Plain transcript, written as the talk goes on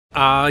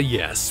Ah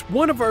yes,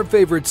 one of our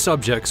favorite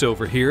subjects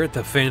over here at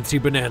the Fancy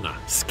Banana,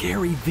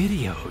 scary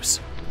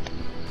videos.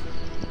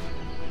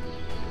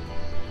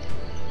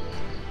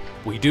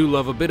 We do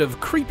love a bit of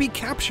creepy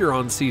capture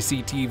on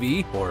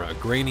CCTV, or a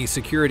grainy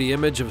security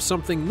image of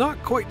something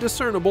not quite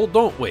discernible,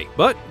 don't we?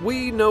 But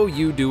we know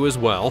you do as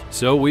well,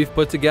 so we've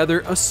put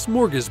together a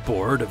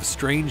smorgasbord of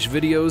strange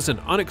videos and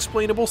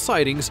unexplainable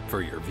sightings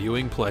for your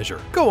viewing pleasure.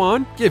 Go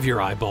on, give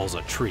your eyeballs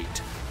a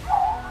treat.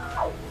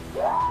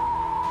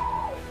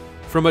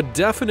 From a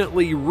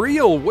definitely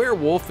real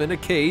werewolf in a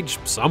cage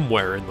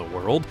somewhere in the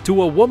world,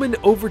 to a woman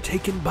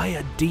overtaken by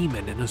a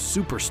demon in a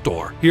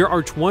superstore, here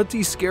are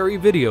 20 scary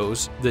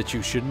videos that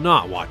you should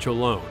not watch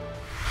alone.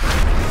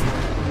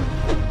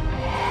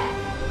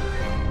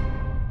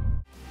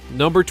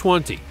 Number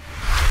 20.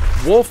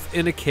 Wolf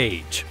in a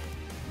cage.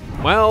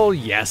 Well,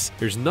 yes,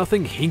 there's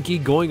nothing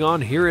hinky going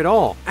on here at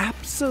all.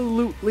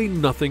 Absolutely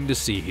nothing to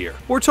see here.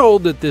 We're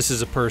told that this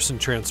is a person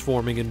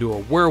transforming into a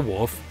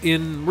werewolf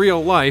in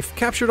real life,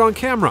 captured on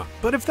camera.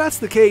 But if that's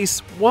the case,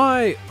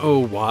 why, oh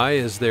why,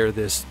 is there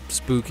this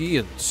spooky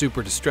and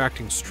super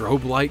distracting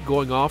strobe light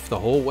going off the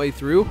whole way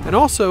through? And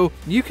also,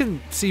 you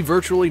can see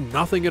virtually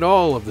nothing at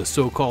all of the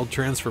so-called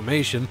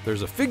transformation.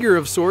 There's a figure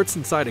of sorts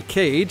inside a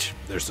cage,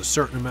 there's a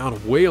certain amount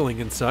of wailing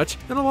and such,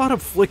 and a lot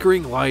of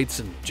flickering lights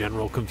and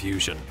general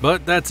confusion.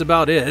 But that's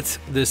about it.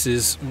 This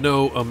is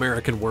no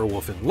American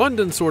Werewolf in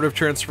London sort of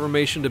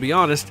transformation, to be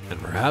honest, and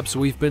perhaps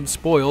we've been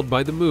spoiled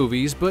by the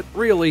movies, but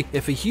really,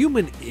 if a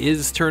human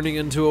is turning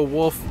into a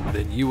wolf,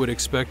 then you would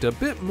expect a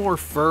bit more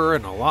fur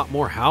and a lot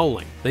more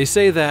howling. They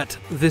say that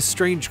this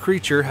strange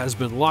creature has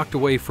been locked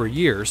away for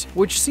years,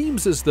 which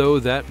seems as though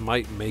that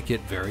might make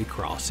it very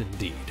cross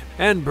indeed.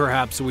 And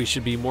perhaps we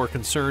should be more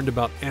concerned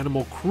about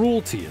animal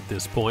cruelty at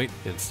this point,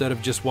 instead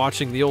of just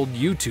watching the old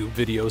YouTube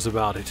videos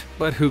about it.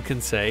 But who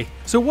can say?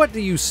 So what do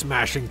you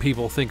smashing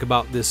people think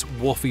about this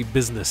wolfy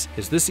business?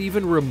 Is this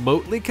even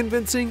remotely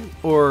convincing?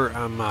 Or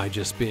am I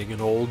just being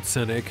an old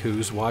cynic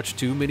who's watched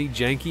too many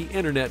janky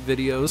internet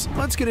videos?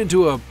 Let's get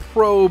into a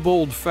probe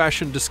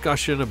old-fashioned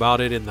discussion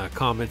about it in the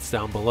comments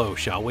down below,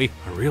 shall we?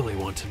 I really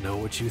want to know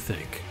what you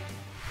think.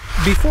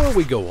 Before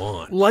we go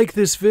on, like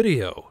this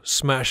video,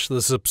 smash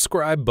the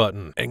subscribe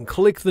button, and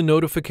click the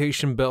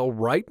notification bell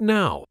right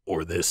now,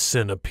 or this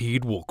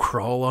centipede will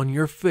crawl on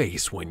your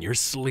face when you're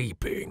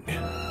sleeping.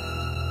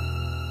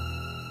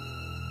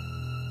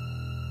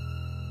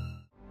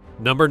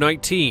 Number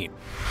 19.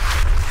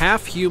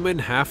 Half human,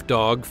 half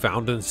dog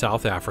found in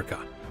South Africa.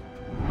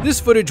 This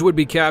footage would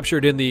be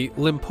captured in the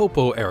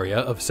Limpopo area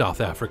of South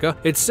Africa.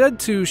 It's said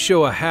to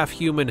show a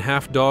half-human,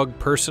 half-dog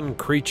person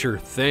creature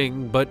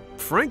thing, but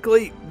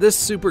frankly, this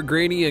super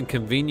grainy and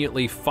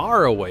conveniently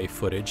far away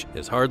footage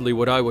is hardly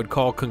what I would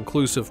call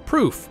conclusive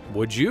proof,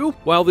 would you?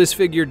 While this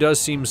figure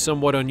does seem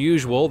somewhat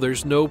unusual,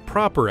 there's no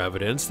proper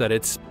evidence that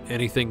it's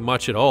anything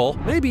much at all.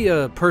 Maybe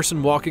a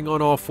person walking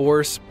on all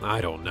fours? I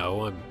don't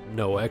know, I'm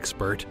no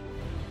expert.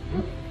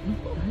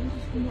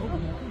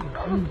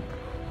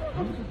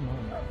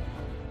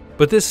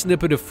 But this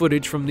snippet of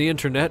footage from the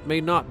internet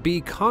may not be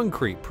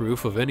concrete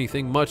proof of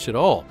anything much at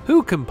all.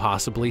 Who can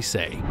possibly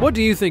say? What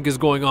do you think is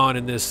going on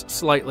in this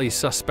slightly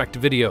suspect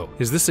video?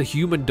 Is this a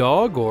human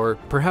dog, or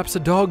perhaps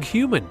a dog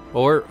human?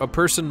 Or a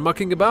person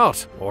mucking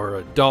about? Or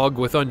a dog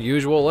with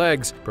unusual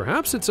legs?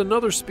 Perhaps it's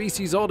another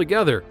species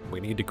altogether. We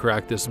need to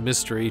crack this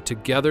mystery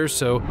together,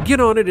 so get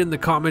on it in the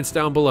comments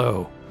down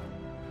below.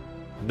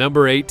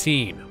 Number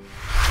 18.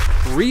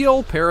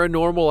 Real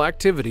paranormal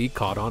activity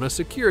caught on a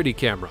security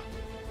camera.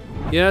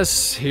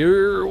 Yes,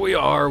 here we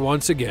are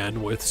once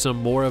again with some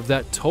more of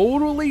that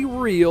totally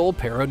real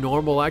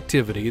paranormal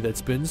activity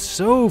that's been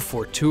so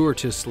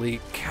fortuitously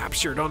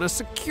captured on a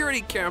security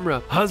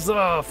camera.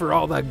 Huzzah for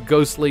all the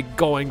ghostly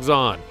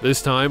goings-on.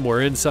 This time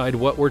we're inside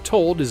what we're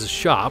told is a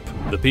shop.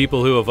 The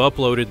people who have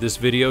uploaded this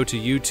video to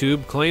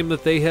YouTube claim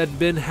that they had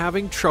been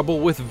having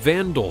trouble with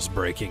vandals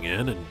breaking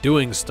in and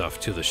doing stuff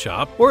to the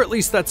shop, or at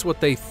least that's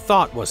what they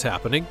thought was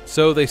happening,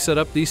 so they set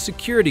up these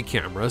security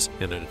cameras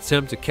in an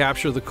attempt to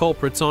capture the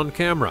culprits on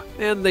camera.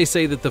 And they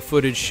say that the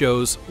footage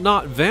shows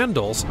not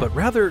vandals, but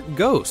rather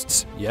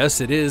ghosts.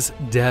 Yes, it is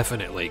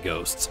definitely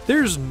ghosts.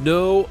 There's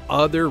no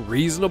other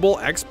reasonable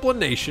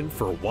explanation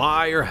for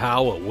why or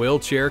how a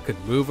wheelchair could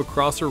move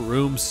across a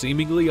room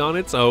seemingly on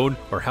its own,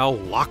 or how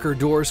locker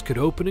doors could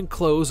open and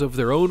close of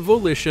their own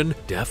volition.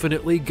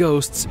 Definitely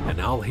ghosts,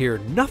 and I'll hear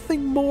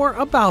nothing more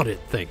about it,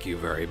 thank you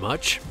very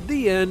much.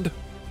 The end.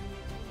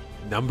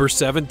 Number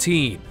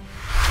 17.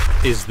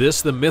 Is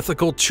this the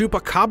mythical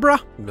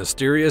chupacabra?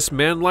 Mysterious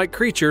man-like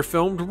creature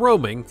filmed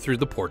roaming through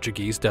the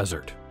Portuguese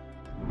desert.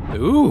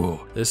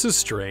 Ooh, this is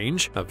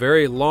strange. A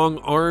very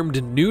long-armed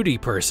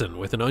nudie person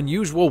with an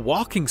unusual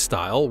walking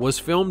style was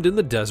filmed in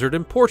the desert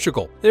in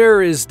Portugal.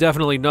 There is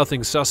definitely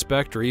nothing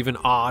suspect or even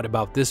odd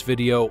about this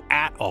video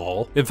at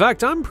all. In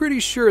fact, I'm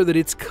pretty sure that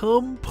it's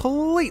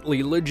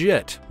completely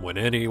legit. When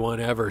anyone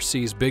ever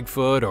sees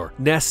Bigfoot or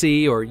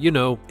Nessie or, you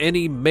know,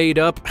 any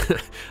made-up,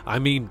 I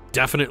mean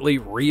definitely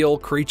real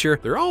creature,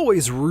 they're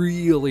always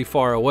really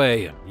far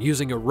away and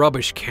using a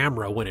rubbish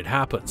camera when it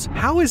happens.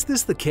 How is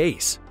this the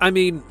case? I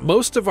mean,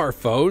 most of our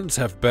phones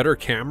have better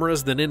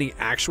cameras than any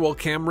actual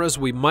cameras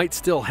we might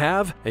still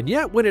have, and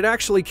yet when it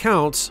actually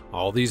counts,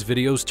 all these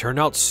videos turn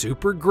out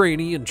super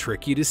grainy and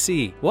tricky to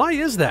see. Why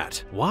is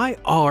that? Why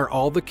are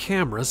all the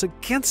cameras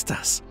against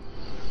us?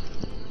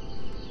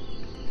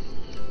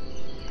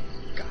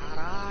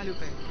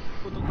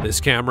 This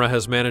camera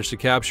has managed to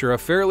capture a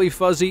fairly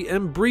fuzzy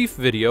and brief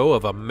video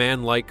of a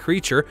man-like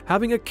creature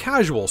having a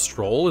casual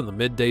stroll in the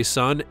midday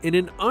sun in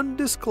an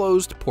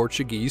undisclosed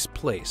Portuguese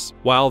place.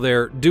 While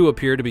there do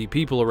appear to be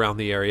people around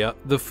the area,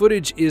 the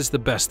footage is the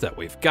best that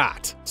we've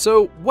got.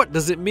 So what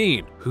does it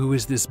mean? Who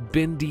is this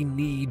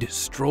bendy-kneed,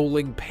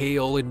 strolling,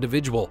 pale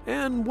individual?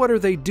 And what are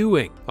they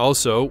doing?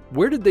 Also,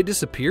 where did they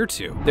disappear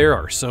to? There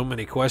are so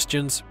many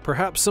questions.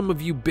 Perhaps some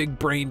of you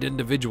big-brained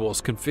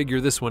individuals can figure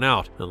this one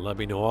out and let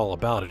me know all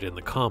about it in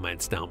the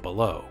comments down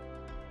below.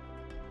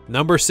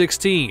 Number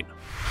 16.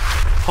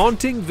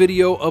 Haunting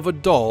video of a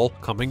doll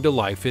coming to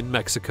life in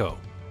Mexico.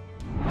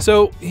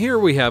 So here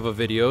we have a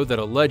video that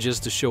alleges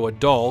to show a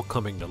doll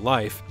coming to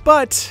life,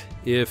 but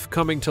if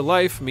coming to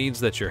life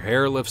means that your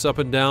hair lifts up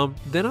and down,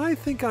 then I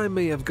think I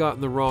may have gotten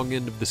the wrong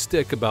end of the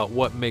stick about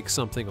what makes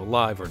something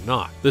alive or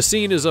not. The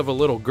scene is of a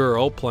little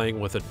girl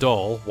playing with a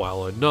doll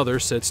while another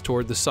sits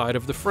toward the side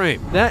of the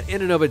frame. That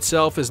in and of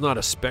itself is not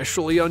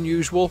especially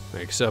unusual,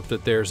 except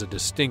that there's a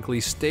distinctly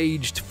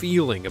staged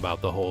feeling about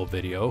the whole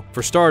video.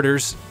 For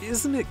starters,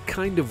 isn't it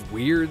kind of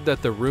weird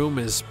that the room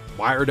is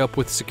wired up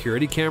with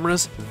security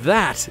cameras?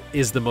 That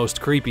is the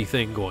most creepy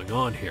thing going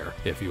on here,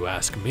 if you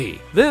ask me.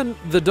 Then,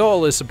 the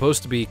doll is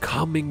supposed to be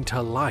coming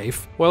to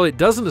life. While it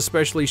doesn't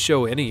especially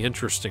show any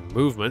interesting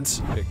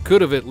movements, it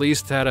could have at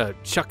least had a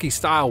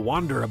Chucky-style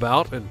wander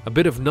about and a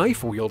bit of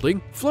knife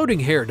wielding. Floating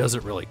hair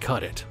doesn't really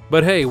cut it.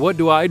 But hey, what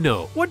do I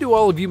know? What do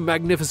all of you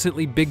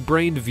magnificently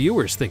big-brained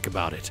viewers think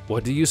about it?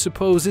 What do you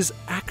suppose is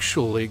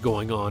actually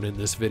going on in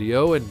this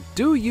video, and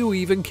do you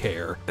even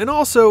care? And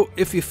also,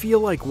 if you feel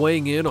like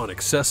weighing in on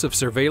excessive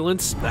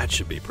surveillance, that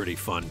should be pretty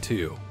fun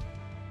too.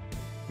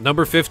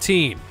 Number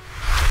 15.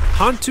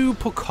 Hantu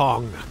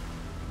Pocong.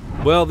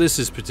 Well, this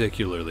is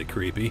particularly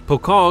creepy.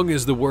 Pocong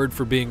is the word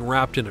for being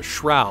wrapped in a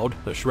shroud.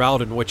 The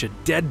shroud in which a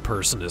dead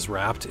person is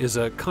wrapped is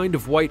a kind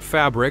of white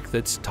fabric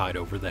that's tied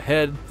over the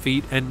head,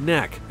 feet, and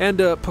neck.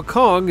 And a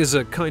pocong is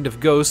a kind of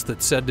ghost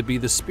that's said to be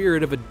the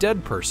spirit of a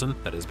dead person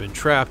that has been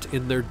trapped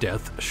in their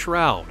death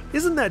shroud.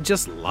 Isn't that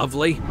just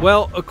lovely?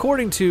 Well,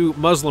 according to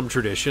Muslim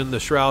tradition,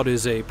 the shroud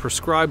is a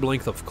prescribed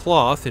length of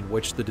cloth in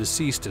which the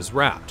deceased is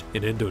wrapped.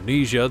 In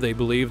Indonesia, they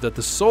believe that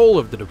the soul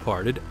of the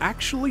departed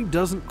actually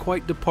doesn't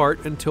quite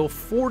depart until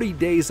 40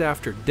 days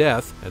after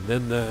death, and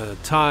then the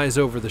ties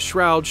over the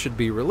shroud should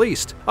be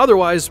released.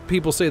 Otherwise,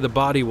 people say the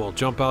body will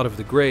jump out of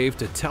the grave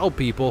to tell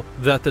people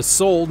that the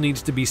soul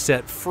needs to be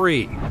set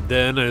free.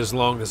 Then, as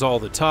long as all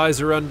the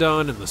ties are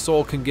undone and the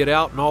soul can get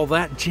out and all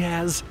that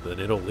jazz, then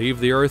it'll leave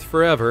the earth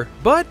forever.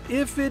 But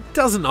if it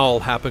doesn't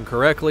all happen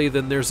correctly,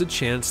 then there's a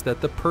chance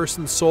that the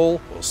person's soul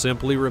will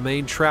simply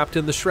remain trapped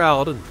in the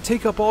shroud and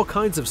take up all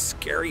kinds of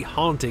scary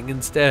haunting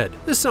instead.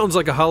 This sounds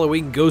like a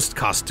Halloween ghost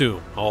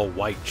costume, all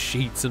white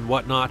sheets and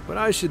whatnot, but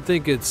I should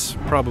think it's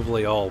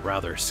probably all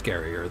rather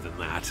scarier than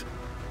that.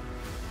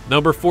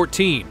 Number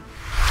 14.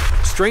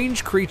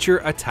 Strange creature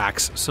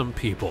attacks some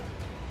people.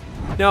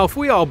 Now, if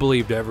we all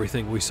believed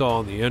everything we saw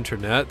on the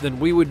internet, then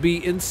we would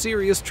be in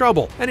serious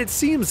trouble. And it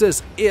seems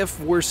as if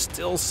we're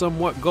still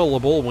somewhat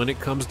gullible when it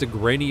comes to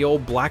grainy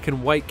old black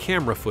and white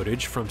camera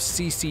footage from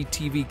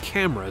CCTV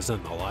cameras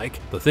and the like.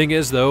 The thing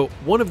is, though,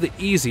 one of the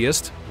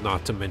easiest,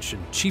 not to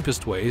mention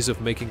cheapest ways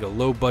of making a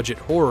low-budget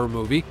horror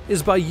movie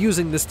is by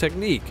using this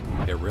technique.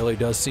 It really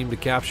does seem to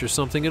capture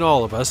something in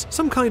all of us,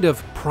 some kind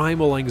of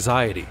primal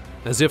anxiety,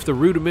 as if the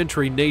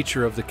rudimentary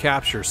nature of the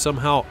capture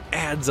somehow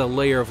adds a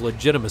layer of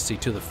legitimacy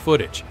to the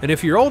footage. And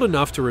if you're old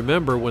enough to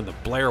remember when the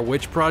Blair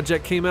Witch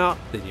Project came out,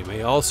 then you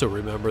may also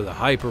remember the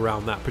hype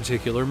around that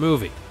particular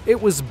movie.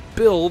 It was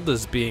billed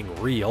as being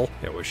real,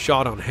 it was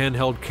shot on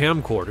handheld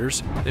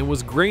camcorders, and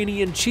was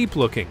grainy and cheap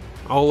looking.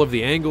 All of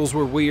the angles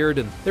were weird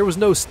and there was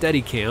no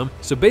Steadicam,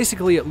 so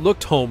basically it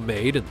looked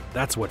homemade, and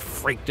that's what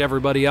freaked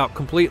everybody out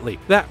completely.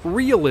 That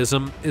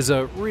realism is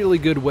a really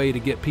good way to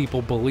get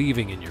people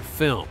believing in your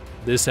film.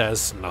 This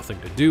has nothing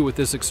to do with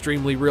this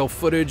extremely real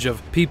footage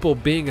of people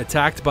being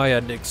attacked by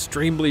an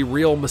extremely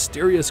real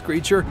mysterious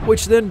creature,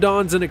 which then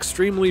dons an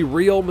extremely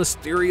real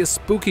mysterious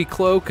spooky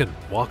cloak and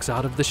walks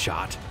out of the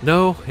shot.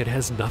 No, it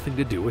has nothing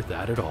to do with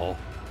that at all.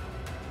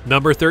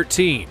 Number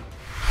 13.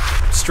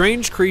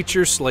 Strange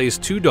creature slays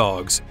 2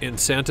 dogs in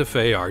Santa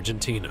Fe,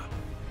 Argentina.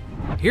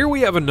 Here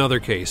we have another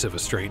case of a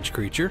strange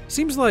creature.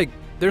 Seems like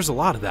there's a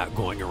lot of that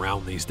going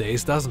around these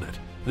days, doesn't it?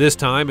 This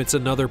time, it's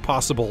another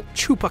possible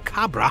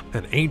chupacabra,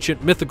 an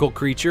ancient mythical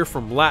creature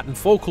from Latin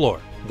folklore.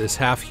 This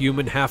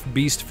half-human,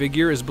 half-beast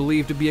figure is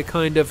believed to be a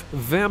kind of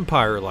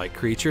vampire-like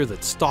creature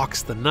that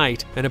stalks the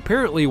night, and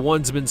apparently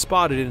one's been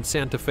spotted in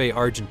Santa Fe,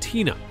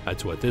 Argentina.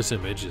 That's what this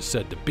image is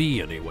said to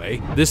be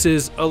anyway. This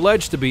is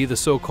alleged to be the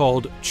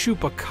so-called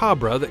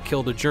chupacabra that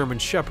killed a German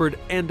shepherd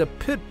and a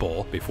pit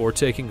bull before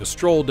taking a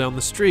stroll down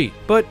the street.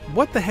 But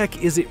what the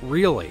heck is it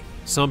really?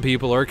 Some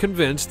people are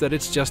convinced that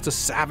it's just a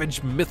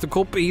savage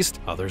mythical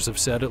beast. Others have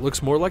said it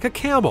looks more like a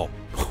camel.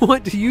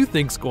 What do you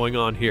think's going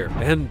on here?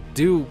 And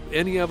do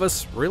any of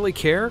us really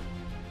care?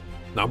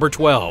 Number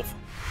 12.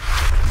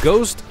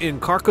 Ghost in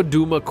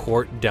Karkaduma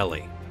Court,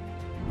 Delhi.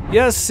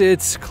 Yes,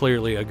 it's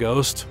clearly a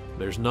ghost.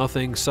 There's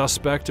nothing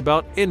suspect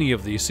about any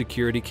of these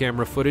security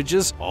camera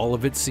footages. All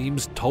of it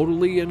seems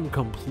totally and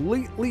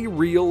completely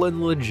real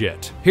and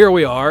legit. Here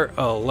we are,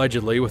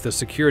 allegedly with a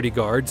security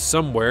guard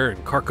somewhere in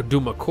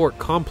Karkaduma Court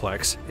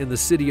complex in the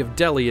city of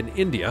Delhi in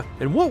India,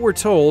 and what we're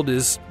told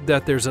is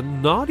that there's a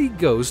naughty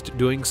ghost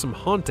doing some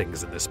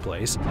hauntings in this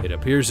place. It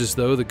appears as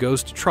though the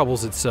ghost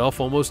troubles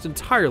itself almost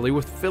entirely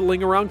with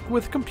fiddling around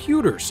with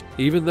computers.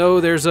 Even though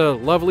there's a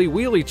lovely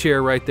wheelie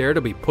chair right there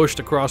to be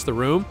pushed across the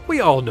room, we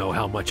all know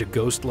how much a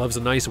ghost loves a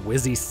nice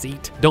whizzy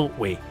seat, don't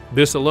we?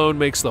 This alone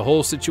makes the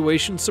whole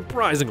situation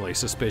surprisingly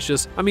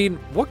suspicious. I mean,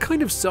 what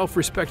kind of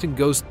self-respecting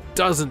ghost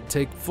doesn't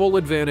take full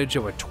advantage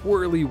of a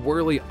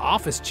twirly-whirly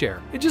office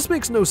chair? It just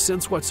makes no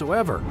sense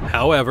whatsoever.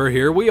 However,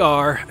 here we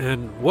are,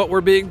 and what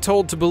we're being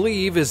told to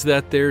believe is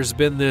that there's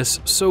been this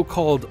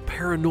so-called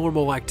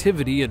paranormal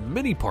activity in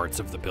many parts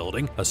of the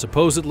building. A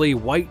supposedly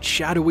white,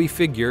 shadowy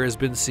figure has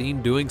been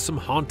seen doing some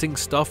haunting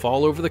stuff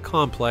all over the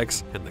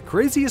complex, and the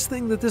craziest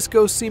thing that this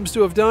ghost seems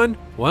to have done,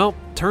 well,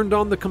 turned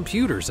on the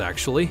computers,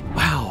 actually.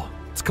 Wow,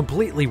 it's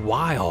completely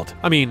wild.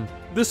 I mean,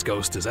 this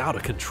ghost is out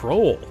of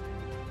control.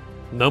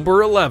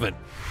 Number 11.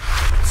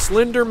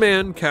 Slender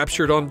man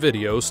captured on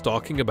video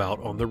stalking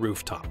about on the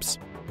rooftops.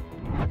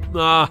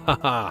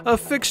 A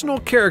fictional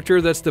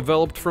character that's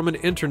developed from an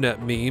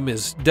internet meme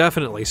is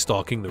definitely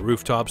stalking the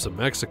rooftops of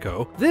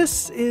Mexico.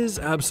 This is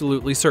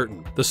absolutely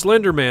certain. The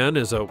Slender Man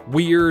is a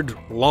weird,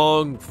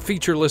 long,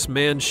 featureless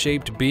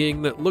man-shaped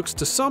being that looks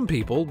to some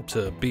people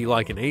to be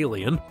like an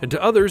alien, and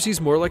to others he's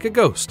more like a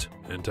ghost.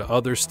 And to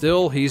others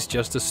still, he's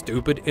just a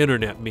stupid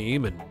internet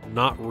meme and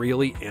not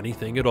really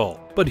anything at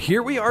all. But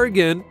here we are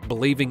again,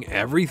 believing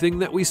everything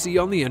that we see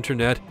on the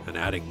internet and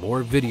adding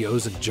more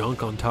videos and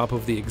junk on top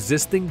of the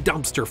existing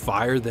dumpster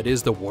fire that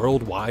is the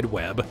World Wide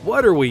Web.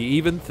 What are we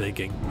even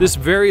thinking? This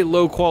very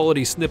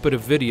low-quality snippet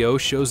of video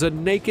shows a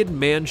naked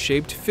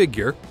man-shaped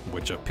figure,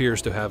 which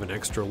appears to have an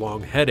extra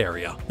long head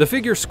area. The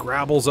figure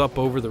scrabbles up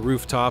over the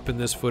rooftop in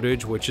this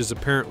footage, which is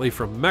apparently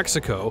from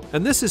Mexico,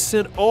 and this has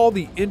sent all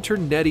the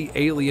internety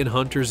alien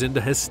hunters into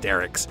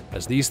hysterics,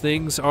 as these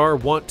things are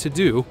wont to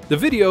do. The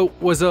video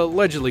was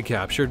allegedly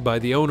captured by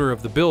the owner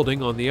of the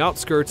building on the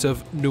outskirts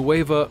of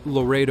Nueva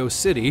Laredo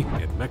City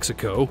in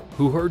Mexico,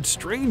 who heard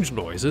strange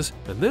noises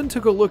and then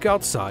took a look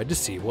outside to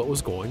see what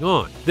was going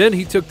on. Then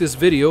he took this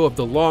video of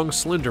the long,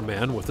 slender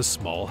man with a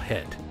small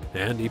head,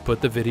 and he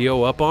put the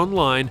video up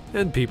online,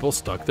 and people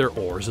stuck their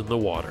oars in the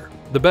water.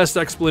 The best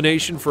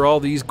explanation for all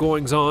these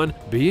goings-on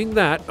being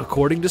that,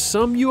 according to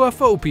some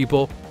UFO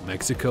people,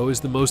 Mexico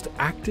is the most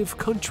active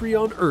country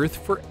on Earth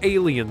for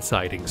alien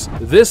sightings.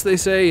 This, they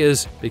say,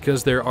 is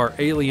because there are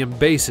alien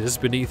bases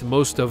beneath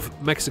most of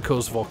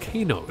Mexico's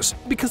volcanoes.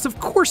 Because of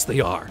course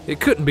they are. It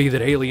couldn't be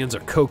that aliens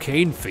are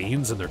cocaine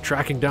fiends and they're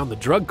tracking down the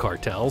drug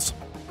cartels.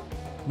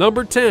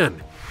 Number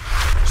 10.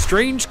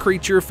 Strange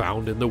creature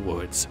found in the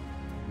woods.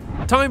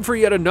 Time for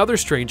yet another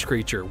strange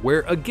creature,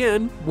 where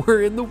again,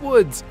 we're in the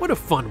woods. What a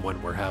fun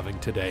one we're having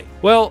today.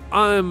 Well,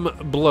 I'm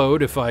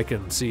blowed if I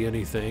can see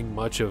anything,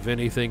 much of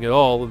anything at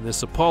all in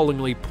this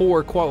appallingly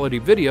poor quality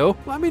video.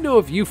 Let me know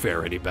if you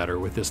fare any better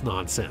with this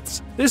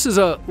nonsense. This is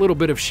a little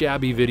bit of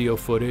shabby video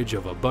footage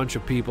of a bunch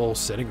of people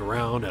sitting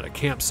around at a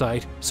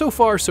campsite. So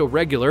far, so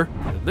regular,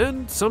 and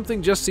then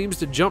something just seems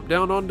to jump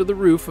down onto the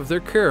roof of their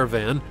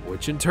caravan,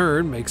 which in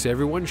turn makes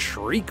everyone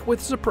shriek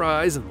with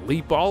surprise and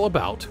leap all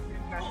about.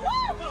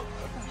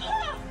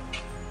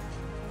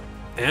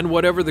 And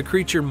whatever the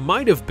creature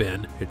might have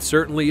been, it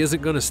certainly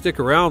isn't going to stick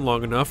around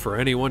long enough for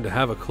anyone to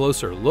have a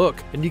closer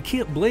look, and you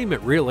can't blame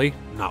it really,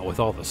 not with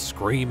all the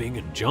screaming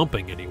and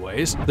jumping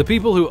anyways. The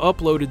people who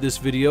uploaded this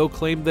video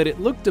claimed that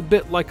it looked a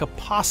bit like a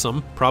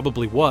possum,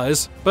 probably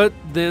was, but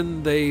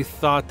then they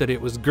thought that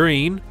it was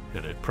green,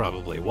 and it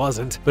probably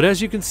wasn't. But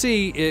as you can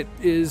see, it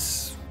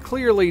is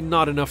clearly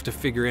not enough to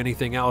figure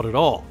anything out at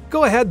all.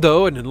 Go ahead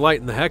though and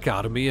enlighten the heck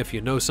out of me if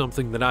you know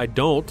something that I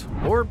don't,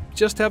 or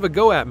just have a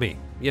go at me.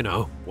 You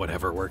know,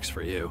 whatever works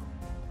for you.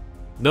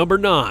 Number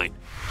 9.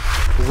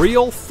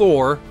 Real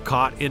Thor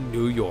caught in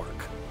New York.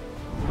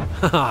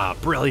 Haha,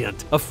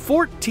 brilliant. A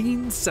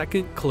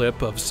 14-second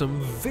clip of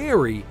some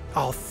very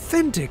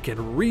authentic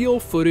and real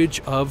footage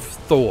of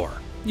Thor.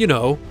 You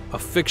know, a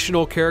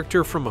fictional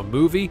character from a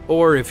movie,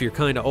 or if you're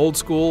kind of old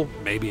school,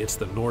 maybe it's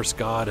the Norse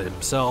god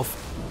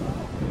himself.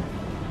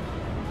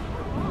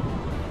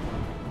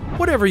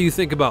 Whatever you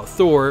think about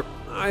Thor,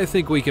 I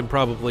think we can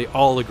probably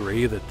all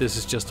agree that this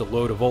is just a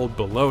load of old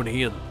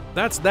baloney, and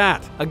that's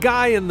that. A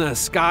guy in the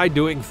sky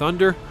doing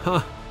thunder?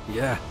 Huh,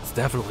 yeah, it's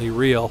definitely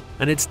real.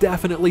 And it's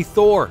definitely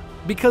Thor.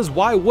 Because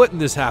why wouldn't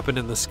this happen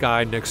in the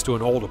sky next to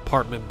an old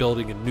apartment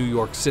building in New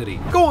York City?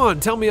 Go on,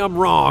 tell me I'm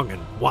wrong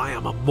and why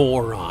I'm a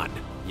moron.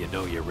 You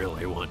know you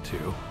really want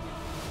to.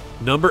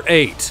 Number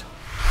 8.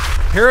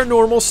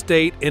 Paranormal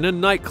state in a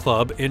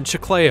nightclub in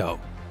Chiclayo.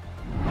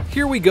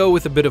 Here we go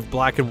with a bit of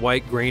black and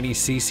white grainy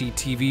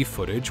CCTV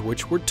footage,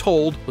 which we're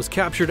told was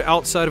captured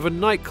outside of a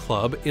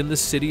nightclub in the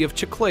city of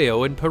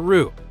Chiclayo in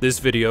Peru. This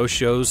video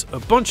shows a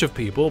bunch of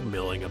people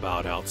milling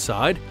about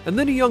outside, and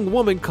then a young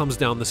woman comes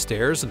down the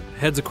stairs and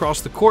heads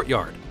across the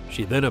courtyard.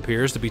 She then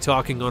appears to be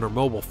talking on her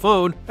mobile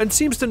phone and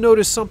seems to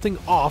notice something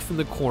off in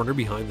the corner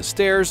behind the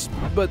stairs,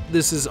 but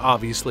this is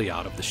obviously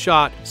out of the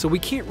shot, so we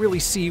can't really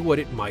see what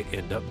it might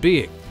end up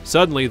being.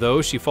 Suddenly,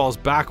 though, she falls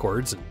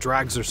backwards and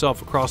drags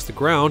herself across the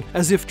ground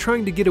as if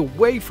trying to get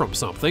away from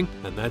something,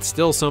 and that's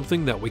still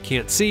something that we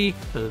can't see,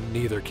 and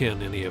neither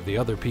can any of the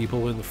other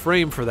people in the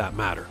frame for that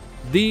matter.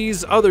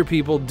 These other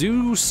people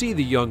do see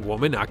the young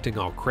woman acting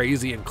all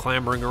crazy and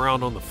clambering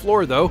around on the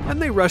floor though, and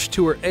they rush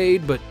to her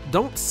aid but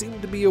don't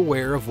seem to be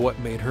aware of what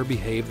made her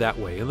behave that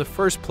way in the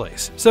first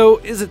place. So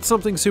is it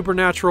something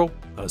supernatural?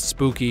 A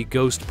spooky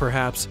ghost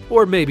perhaps?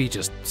 Or maybe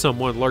just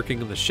someone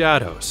lurking in the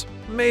shadows?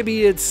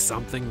 Maybe it's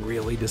something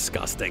really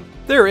disgusting.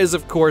 There is,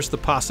 of course, the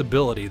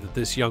possibility that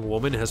this young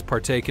woman has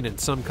partaken in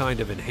some kind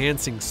of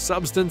enhancing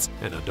substance,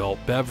 an adult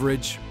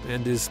beverage,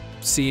 and is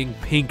seeing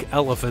pink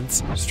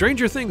elephants.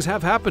 Stranger things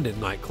have happened in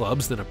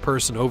nightclubs than a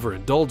person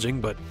overindulging,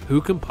 but who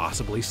can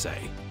possibly say?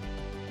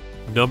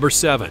 Number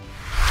 7.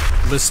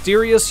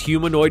 Mysterious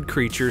humanoid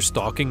creature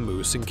stalking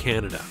moose in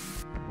Canada.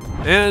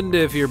 And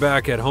if you're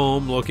back at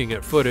home looking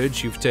at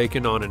footage you've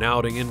taken on an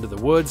outing into the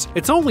woods,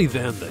 it's only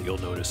then that you'll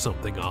notice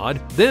something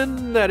odd.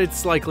 Then that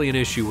it's likely an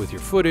issue with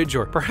your footage,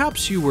 or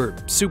perhaps you were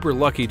super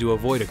lucky to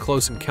avoid a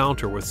close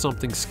encounter with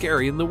something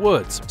scary in the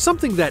woods.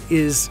 Something that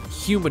is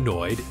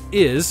humanoid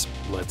is,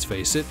 let's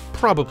face it,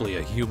 probably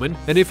a human.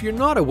 And if you're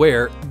not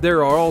aware,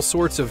 there are all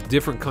sorts of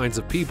different kinds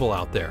of people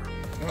out there.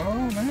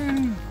 Oh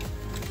man,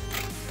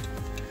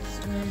 that's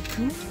very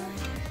cool.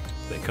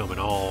 They come in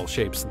all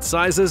shapes and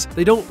sizes,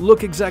 they don't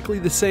look exactly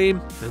the same,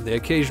 and they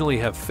occasionally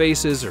have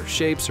faces or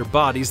shapes or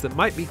bodies that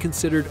might be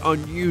considered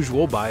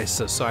unusual by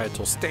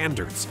societal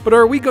standards. But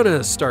are we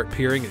gonna start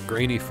peering at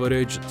grainy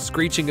footage and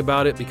screeching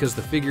about it because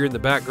the figure in the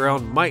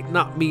background might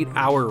not meet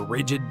our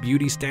rigid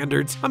beauty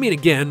standards? I mean,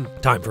 again,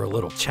 time for a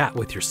little chat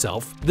with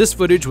yourself. This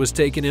footage was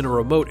taken in a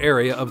remote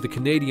area of the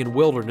Canadian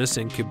wilderness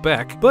in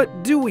Quebec,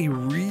 but do we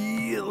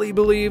really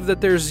believe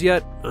that there's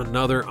yet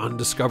another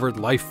undiscovered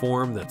life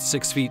form that's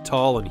 6 feet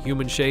tall and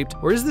human-shaped?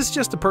 Or is this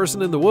just a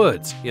person in the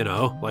woods, you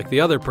know, like the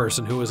other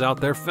person who was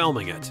out there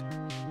filming it?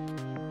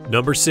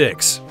 Number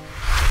 6.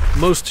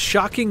 Most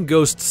shocking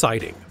ghost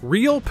sighting.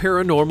 Real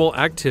paranormal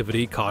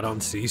activity caught on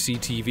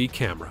CCTV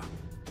camera.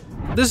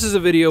 This is a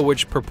video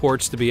which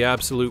purports to be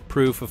absolute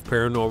proof of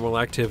paranormal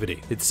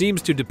activity. It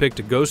seems to depict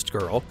a ghost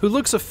girl who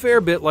looks a fair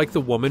bit like the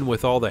woman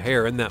with all the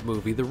hair in that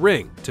movie The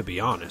Ring, to be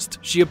honest.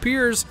 She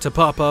appears to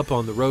pop up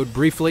on the road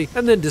briefly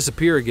and then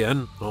disappear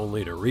again,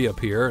 only to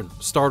reappear and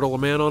startle a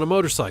man on a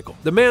motorcycle.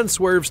 The man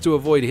swerves to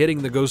avoid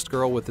hitting the ghost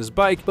girl with his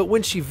bike, but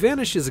when she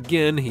vanishes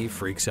again, he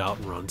freaks out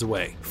and runs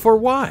away. For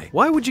why?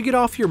 Why would you get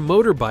off your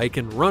motorbike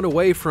and run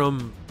away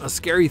from a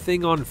scary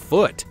thing on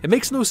foot? It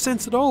makes no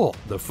sense at all.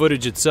 The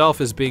footage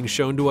itself is being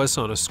shown to us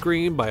on a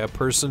screen by a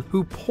person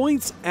who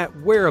points at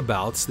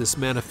whereabouts this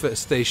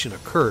manifestation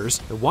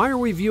occurs, and why are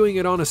we viewing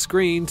it on a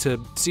screen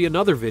to see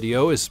another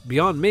video is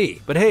beyond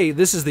me. But hey,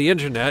 this is the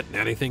internet, and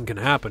anything can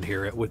happen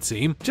here, it would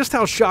seem. Just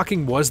how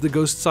shocking was the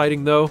ghost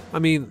sighting though? I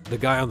mean, the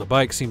guy on the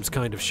bike seems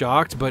kind of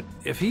shocked, but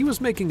if he was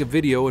making a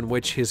video in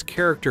which his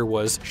character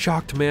was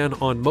shocked man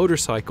on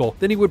motorcycle,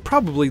 then he would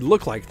probably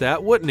look like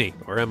that, wouldn't he?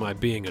 Or am I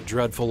being a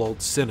dreadful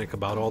old cynic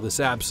about all this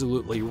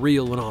absolutely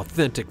real and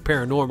authentic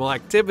paranormal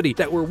activity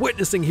that we're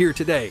witnessing here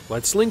today?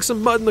 Let's sling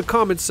some mud in the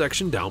comments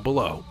section down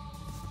below.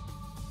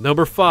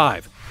 Number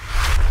 5.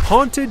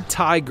 Haunted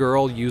Thai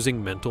girl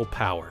using mental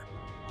power.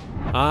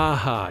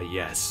 Aha,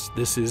 yes,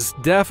 this is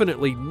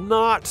definitely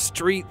not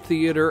street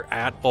theater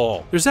at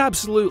all. There's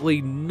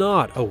absolutely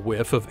not a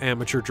whiff of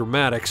amateur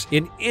dramatics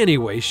in any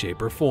way,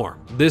 shape, or form.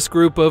 This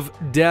group of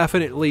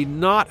definitely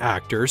not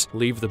actors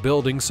leave the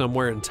building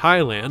somewhere in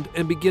Thailand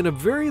and begin a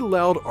very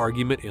loud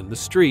argument in the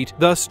street,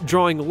 thus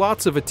drawing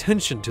lots of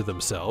attention to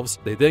themselves.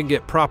 They then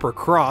get proper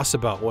cross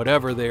about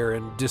whatever they're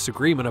in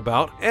disagreement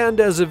about, and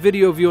as a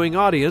video viewing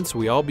audience,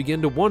 we all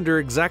begin to wonder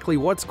exactly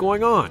what's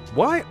going on.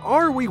 Why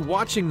are we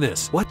watching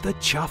this? What the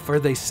chuff are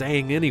they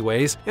saying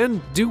anyways?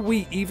 And do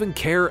we even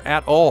care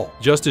at all?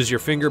 Just as your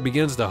finger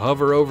begins to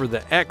hover over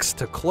the X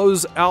to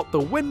close out the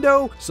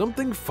window,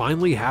 something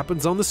finally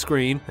happens on the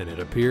screen, and it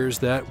appears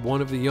that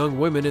one of the young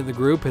women in the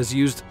group has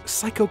used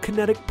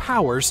psychokinetic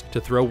powers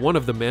to throw one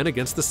of the men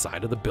against the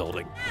side of the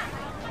building.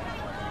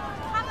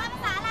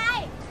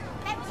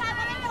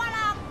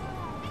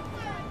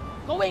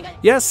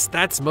 Yes,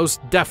 that's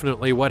most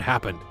definitely what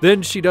happened.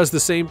 Then she does the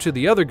same to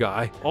the other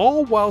guy,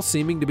 all while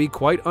seeming to be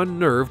quite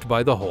unnerved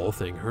by the whole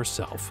thing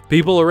herself.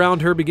 People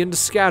around her begin to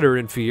scatter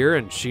in fear,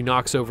 and she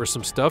knocks over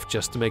some stuff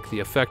just to make the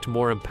effect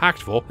more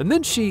impactful, and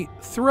then she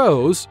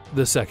throws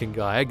the second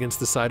guy against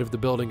the side of the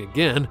building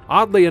again.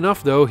 Oddly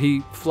enough, though,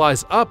 he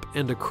flies up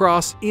and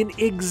across in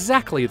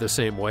exactly the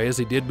same way as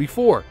he did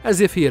before,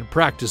 as if he had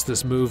practiced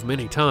this move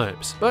many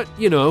times. But,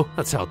 you know,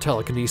 that's how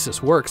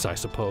telekinesis works, I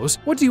suppose.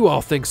 What do you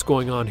all think's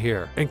going on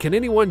here? And can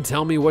anyone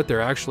tell me what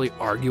they're actually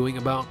arguing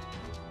about?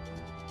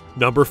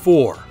 Number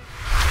 4.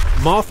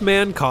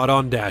 Mothman caught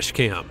on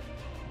dashcam.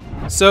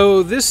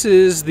 So this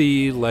is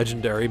the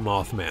legendary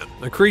Mothman,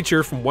 a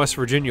creature from West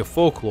Virginia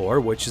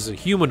folklore, which is a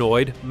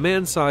humanoid,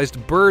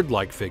 man-sized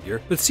bird-like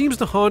figure that seems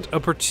to haunt a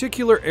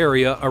particular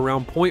area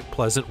around Point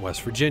Pleasant,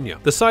 West Virginia.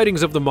 The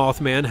sightings of the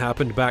Mothman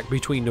happened back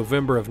between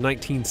November of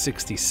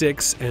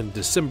 1966 and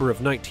December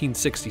of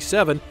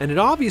 1967, and it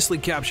obviously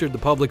captured the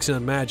public's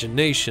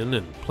imagination,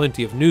 and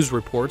plenty of news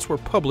reports were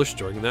published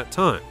during that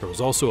time. There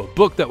was also a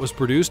book that was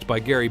produced by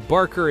Gary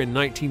Barker in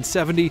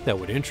 1970 that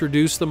would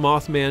introduce the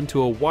Mothman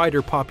to a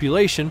wider population.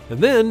 And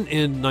then,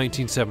 in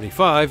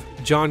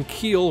 1975, John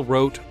Keel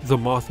wrote The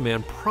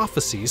Mothman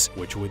Prophecies,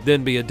 which would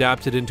then be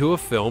adapted into a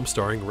film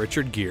starring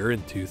Richard Gere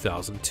in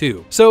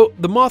 2002. So,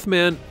 the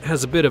Mothman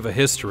has a bit of a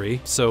history,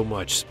 so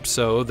much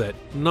so that,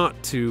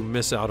 not to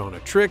miss out on a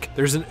trick,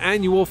 there's an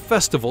annual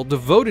festival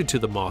devoted to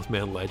the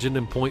Mothman legend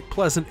in Point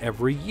Pleasant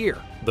every year.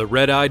 The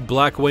red-eyed,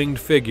 black-winged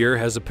figure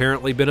has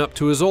apparently been up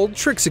to his old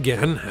tricks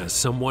again, as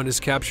someone has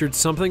captured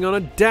something on a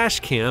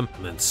dash cam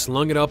and then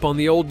slung it up on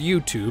the old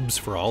YouTubes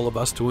for all of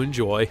us to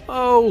enjoy.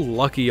 Oh,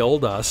 lucky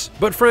old us.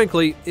 But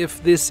frankly,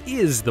 if this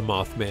is the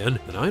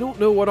Mothman, then I don't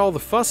know what all the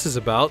fuss is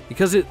about,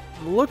 because it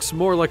looks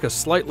more like a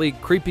slightly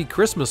creepy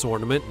Christmas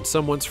ornament in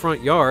someone's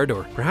front yard,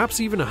 or perhaps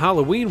even a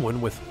Halloween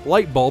one with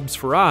light bulbs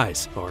for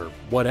eyes, or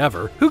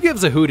whatever. Who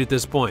gives a hoot at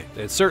this point?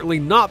 It's certainly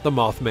not the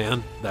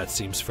Mothman. That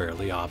seems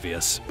fairly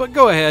obvious. But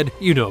go ahead,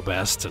 you know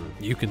best, and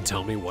you can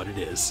tell me what it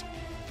is.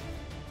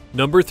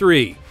 Number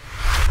 3.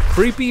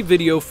 Creepy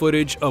video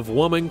footage of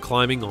woman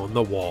climbing on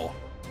the wall.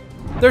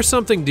 There's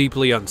something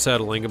deeply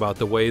unsettling about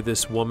the way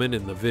this woman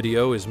in the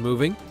video is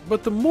moving,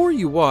 but the more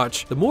you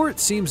watch, the more it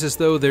seems as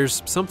though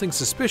there's something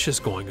suspicious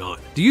going on.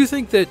 Do you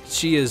think that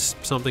she is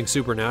something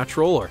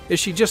supernatural, or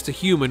is she just a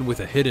human with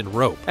a hidden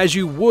rope? As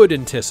you would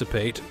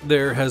anticipate,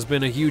 there has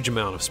been a huge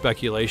amount of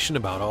speculation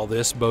about all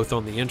this, both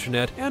on the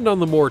internet and on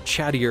the more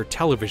chattier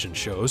television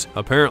shows.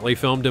 Apparently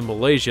filmed in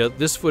Malaysia,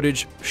 this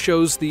footage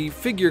shows the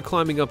figure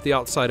climbing up the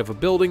outside of a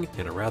building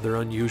in a rather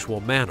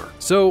unusual manner.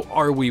 So,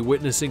 are we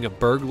witnessing a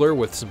burglar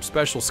with some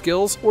special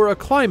skills, or a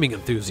climbing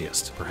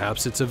enthusiast?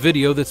 Perhaps it's a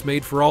video that's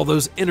made for all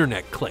those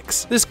internet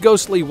clicks. This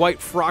ghostly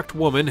white-frocked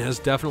woman has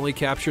definitely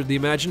captured the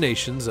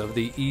imaginations of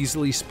the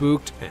easily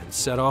spooked and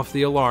set off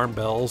the alarm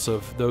bells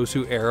of those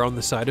who err on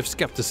the side of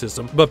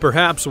skepticism. But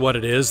perhaps what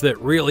it is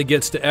that really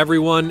gets to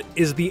everyone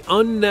is the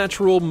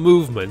unnatural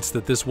movements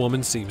that this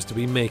woman seems to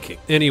be making.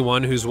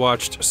 Anyone who's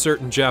watched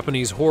certain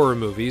Japanese horror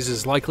movies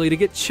is likely to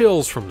get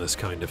chills from this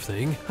kind of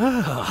thing.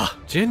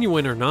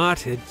 Genuine or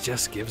not, it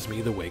just gives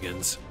me the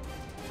wiggins.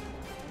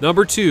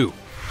 Number 2.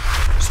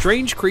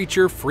 Strange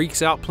creature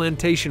freaks out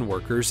plantation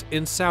workers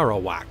in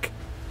Sarawak.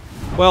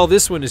 Well,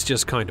 this one is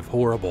just kind of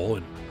horrible,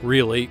 and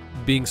really,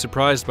 being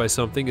surprised by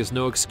something is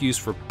no excuse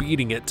for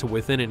beating it to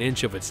within an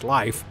inch of its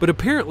life, but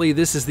apparently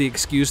this is the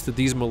excuse that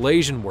these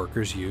Malaysian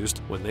workers used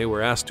when they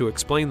were asked to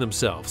explain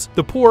themselves.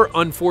 The poor,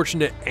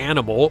 unfortunate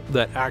animal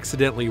that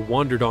accidentally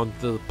wandered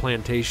onto the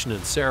plantation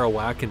in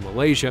Sarawak in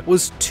Malaysia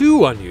was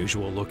too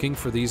unusual looking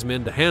for these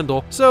men to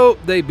handle, so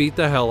they beat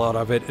the hell out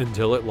of it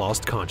until it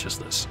lost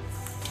consciousness.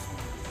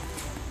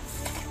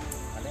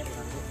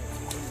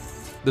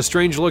 The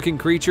strange-looking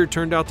creature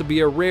turned out to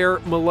be a rare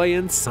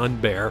Malayan sun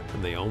bear,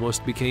 and they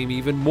almost became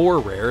even more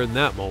rare in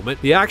that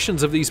moment. The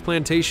actions of these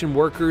plantation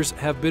workers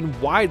have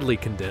been widely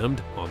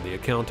condemned on the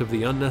account of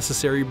the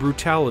unnecessary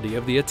brutality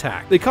of the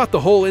attack. They caught the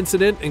whole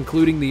incident,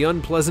 including the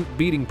unpleasant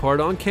beating part,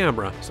 on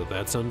camera, so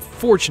that's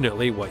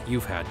unfortunately what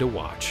you've had to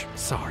watch.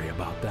 Sorry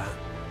about that.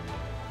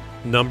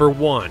 Number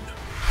 1.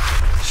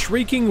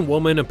 Shrieking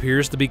woman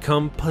appears to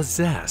become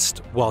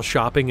possessed while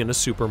shopping in a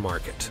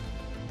supermarket.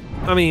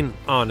 I mean,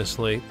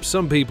 honestly,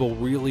 some people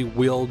really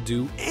will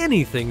do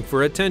anything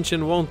for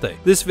attention, won't they?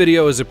 This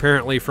video is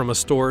apparently from a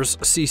store's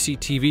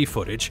CCTV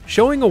footage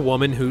showing a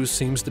woman who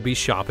seems to be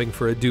shopping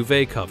for a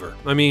duvet cover.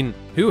 I mean,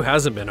 who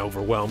hasn't been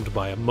overwhelmed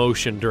by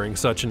emotion during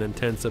such an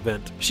intense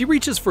event? She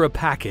reaches for a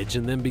package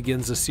and then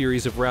begins a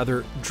series of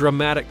rather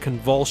dramatic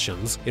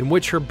convulsions in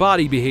which her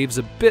body behaves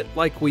a bit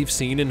like we've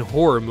seen in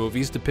horror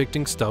movies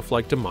depicting stuff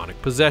like demonic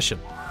possession.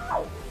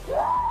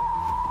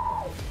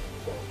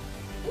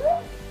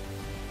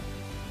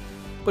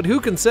 But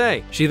who can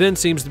say? She then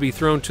seems to be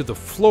thrown to the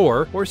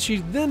floor, where she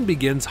then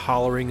begins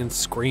hollering and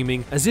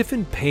screaming as if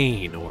in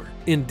pain, or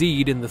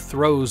indeed in the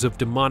throes of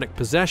demonic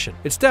possession.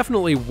 It's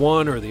definitely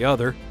one or the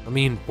other. I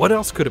mean, what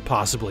else could it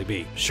possibly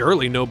be?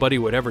 Surely nobody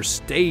would ever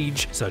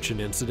stage such an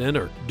incident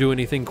or do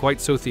anything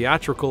quite so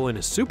theatrical in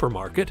a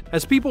supermarket.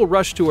 As people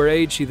rush to her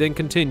aid, she then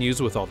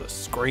continues with all the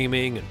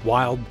screaming and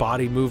wild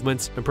body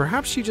movements, and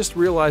perhaps she just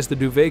realized the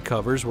duvet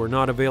covers were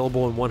not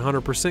available in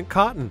 100%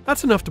 cotton.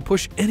 That's enough to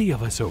push any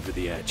of us over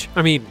the edge.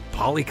 I mean,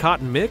 poly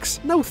cotton mix?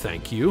 No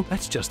thank you.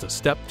 That's just a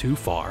step too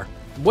far.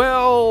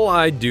 Well,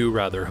 I do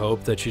rather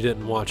hope that you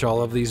didn't watch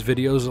all of these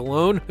videos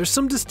alone. There's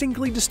some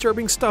distinctly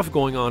disturbing stuff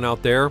going on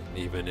out there,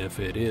 even if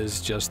it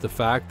is just the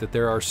fact that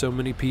there are so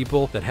many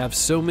people that have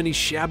so many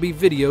shabby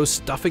videos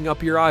stuffing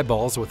up your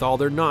eyeballs with all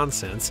their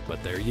nonsense,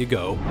 but there you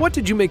go. What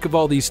did you make of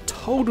all these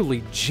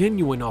totally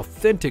genuine,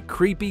 authentic,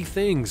 creepy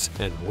things?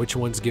 And which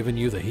one's giving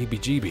you the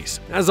heebie-jeebies?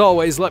 As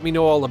always, let me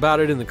know all about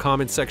it in the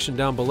comment section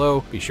down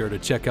below. Be sure to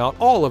check out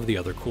all of the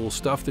other cool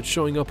stuff that's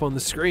showing up on the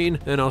screen,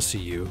 and I'll see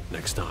you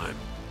next time.